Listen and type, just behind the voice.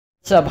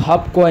Up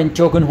HubCoin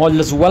token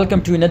holders,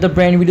 welcome to another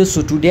brand video.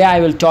 So today I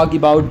will talk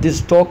about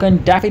this token.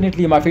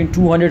 Definitely my friend,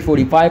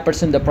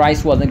 245% the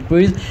price was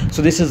increased.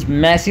 So this is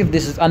massive,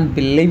 this is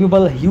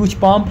unbelievable, huge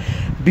pump.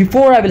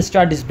 Before I will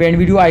start this brand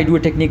video, I do a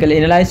technical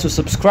analysis. So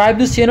subscribe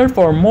this channel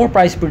for more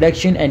price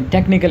prediction and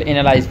technical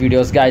analysis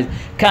videos. Guys,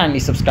 kindly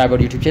subscribe our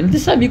YouTube channel.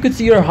 This time you could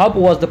see your Hub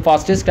was the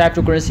fastest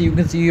cryptocurrency. You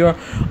can see your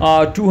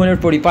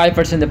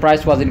 245% the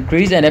price was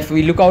increased. And if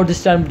we look out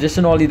this time, just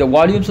and only the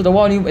volume, so the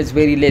volume is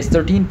very less,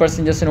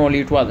 13% just and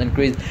only it was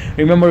increased.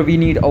 Remember, we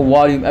need a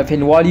volume. If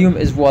in volume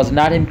was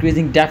not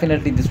increasing,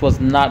 definitely this was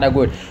not a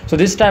good. So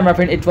this time my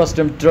friend, it was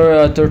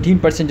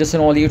 13% just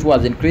and only it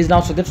was increased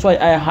now. So that's why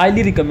I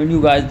highly recommend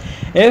you guys,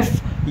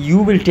 if you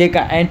will take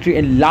an entry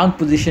in long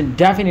position,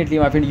 definitely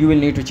my friend, you will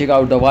need to check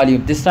out the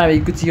volume. This time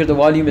you could see here the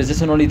volume is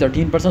just only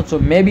 13%, so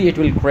maybe it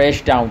will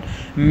crash down,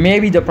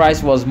 maybe the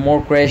price was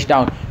more crashed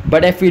down.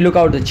 But if we look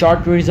out the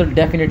chart result,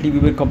 definitely we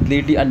will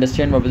completely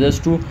understand whether this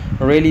to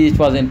really it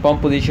was in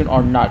pump position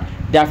or not.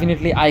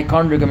 Definitely I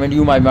can't recommend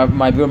you, my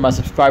viewer, my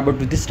subscriber,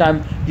 to this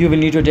time you will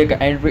need to take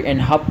an entry in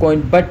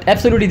HubCoin. But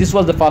absolutely this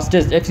was the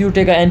fastest. If you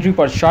take an entry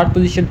for short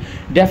position,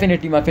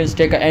 definitely my friends,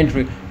 take an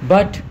entry,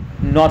 but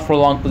not for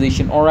long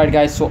position. Alright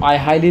guys, so I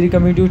highly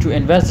recommend you to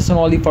invest this on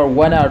only for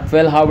 1 hour,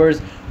 12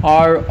 hours,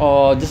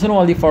 or this one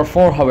only for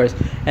 4 hours,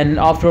 and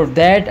after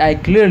that I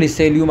clearly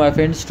tell you, my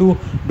friends, to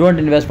don't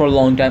invest for a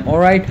long time.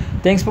 Alright,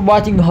 thanks for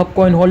watching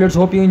HubCoin holders.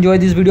 Hope you enjoyed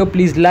this video.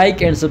 Please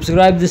like and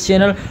subscribe this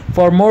channel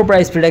for more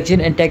price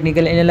prediction and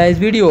technical analysis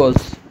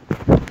videos.